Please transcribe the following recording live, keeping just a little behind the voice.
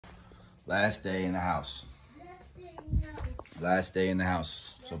Last day in the house. Last day in the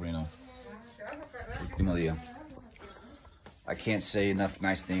house, sobrino. Último día. I can't say enough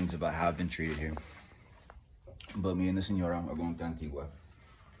nice things about how I've been treated here. But me and the señora are going to Antigua.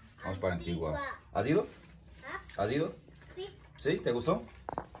 Vamos para Antigua. ¿Has ido? ¿Has ido? Sí. ¿Sí? ¿Te gustó?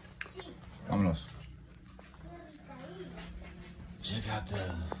 Sí. Vámonos. Check out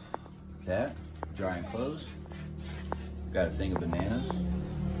the cat, drying clothes. Got a thing of bananas.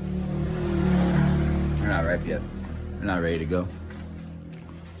 We're not ripe yet. We're not ready to go.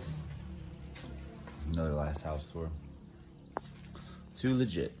 Another last house tour. Too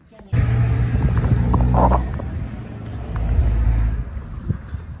legit.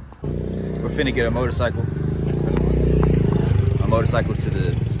 We're finna get a motorcycle. A motorcycle to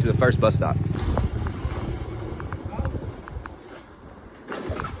the first bus stop.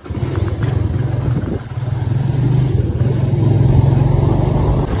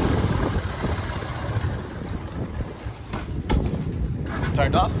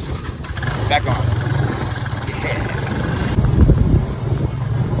 Turned off, back on. Yeah.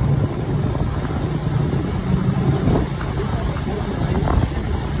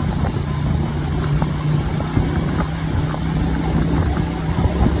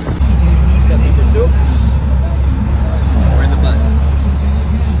 Step number 2. We're in the bus.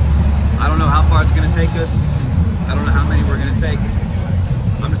 I don't know how far it's gonna take us. I don't know how many we're gonna take.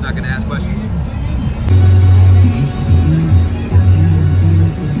 I'm just not gonna ask questions.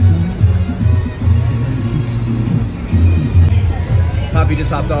 Poppy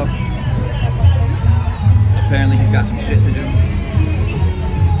just hopped off. Apparently he's got some shit to do.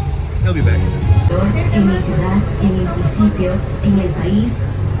 He'll be back. En mi ciudad, en el municipio, en el país,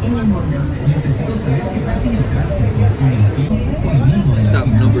 en el mundo. Stop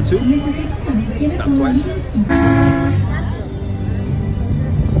number 2. Stop twice.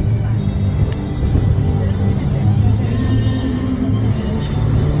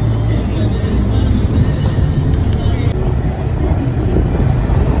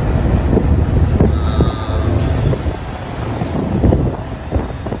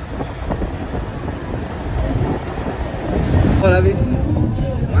 Hola, David.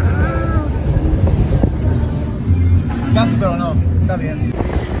 Wow. Casi, pero no. Está bien.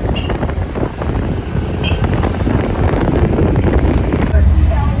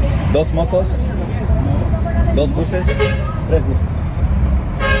 Dos motos, dos buses, tres buses.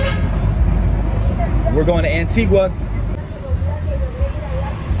 We're going to Antigua.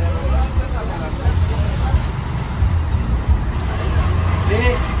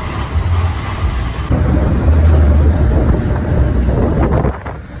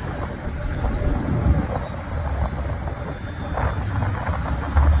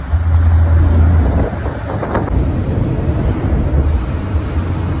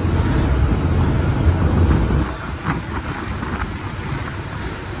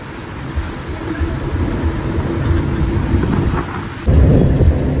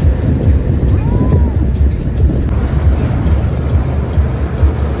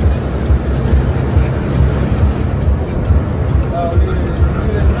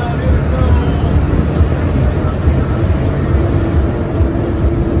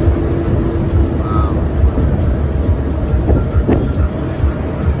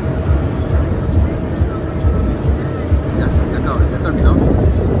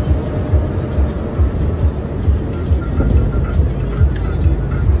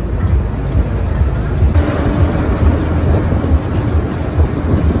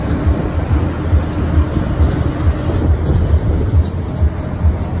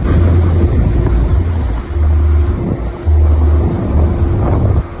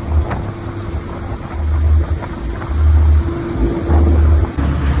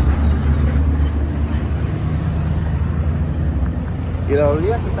 ¿Y la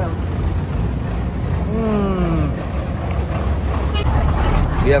olía qué tal?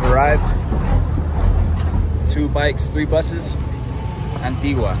 We have arrived. 2 bikes, 3 buses.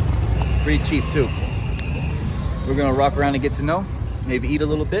 Antigua. Pretty cheap too. We're gonna rock around and get to know. Maybe eat a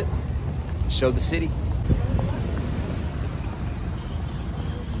little bit. Show the city.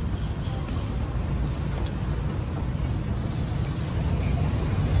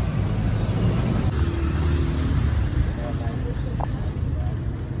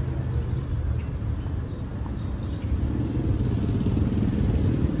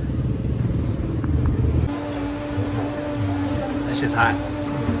 That shit's hot.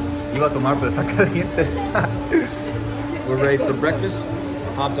 Iba a tomar, pero está caliente. We're ready for breakfast.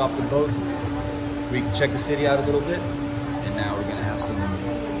 Hopped off the boat. We can check the city out a little bit. And now we're gonna have some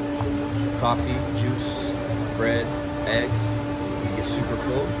coffee, juice, bread, eggs. We get super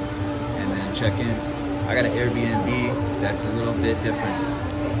full. to check in. I got an Airbnb that's a little bit different.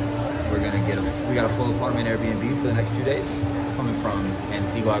 We got a full apartment Airbnb for the next 2 days, coming from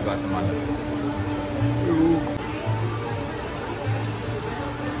Antigua, Guatemala.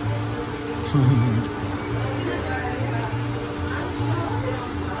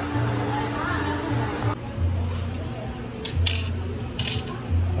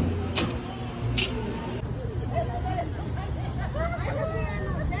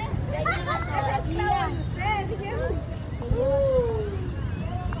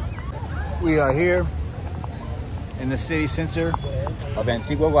 We are here in the city center of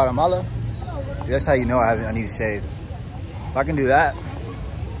Antigua, Guatemala. That's how you know I need to shave. If I can do that,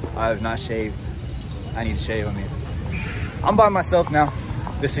 I have not shaved. I need to shave. I mean, I'm by myself now.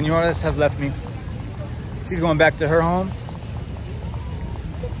 The senoras have left me. She's going back to her home.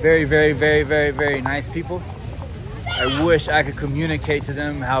 Very, very, very, very, very nice people. I wish I could communicate to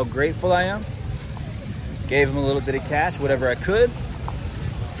them how grateful I am. Gave them a little bit of cash, whatever I could.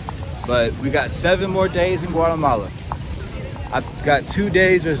 But we got 7 more days in Guatemala. I've got 2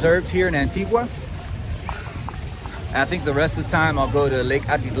 days reserved here in Antigua. And I think the rest of the time I'll go to Lake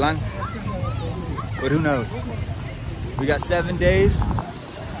Atitlan. But who knows? We got 7 days.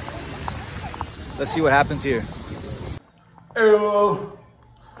 Let's see what happens here. Ew.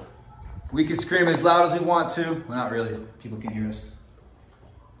 We can scream as loud as we want to. Well, not really. People can hear us.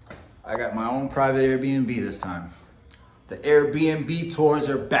 I got my own private Airbnb this time. The Airbnb tours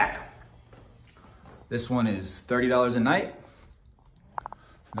are back. This one is $30 a night.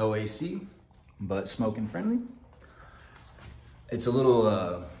 No AC, but smoking friendly. It's a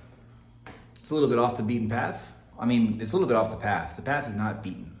little bit off the beaten path. I mean, it's a little bit off the path. The path is not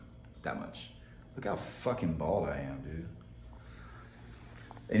beaten that much. Look how fucking bald I am, dude.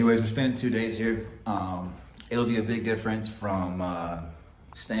 Anyways, we're spending 2 days here. It'll be a big difference from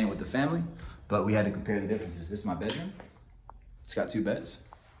staying with the family, but we had to compare the differences. This is my bedroom. It's got 2 beds.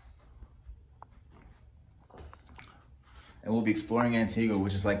 And we'll be exploring Antigua,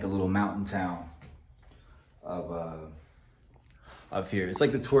 which is like the little mountain town of here. It's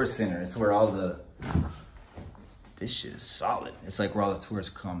like the tourist center. It's where all the, this shit is solid. It's like where all the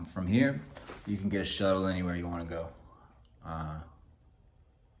tourists come from here. You can get a shuttle anywhere you want to go.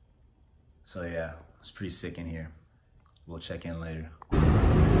 So yeah, it's pretty sick in here. We'll check in later.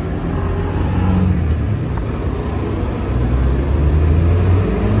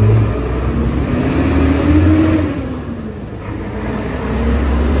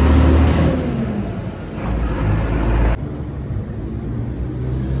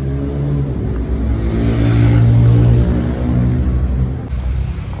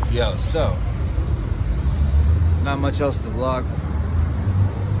 Yo, so, not much else to vlog.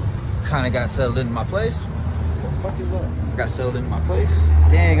 Kind of got settled into my place. What the fuck is that? I got settled into my place.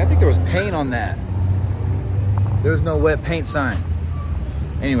 Dang, I think there was paint on that. There was no wet paint sign.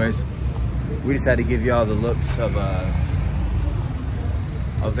 Anyways, we just had to give y'all the looks of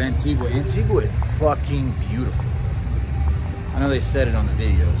Antigua. Antigua is fucking beautiful. I know they said it on the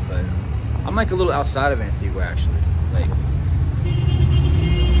videos, but I'm like a little outside of Antigua actually. Like,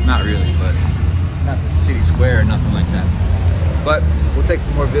 not really, but not the city square or nothing like that. But we'll take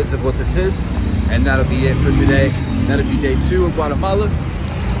some more vids of what this is, and that'll be it for today. That'll be day 2 of Guatemala,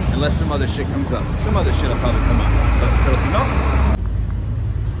 unless some other shit comes up. Some other shit will probably come up, but si no,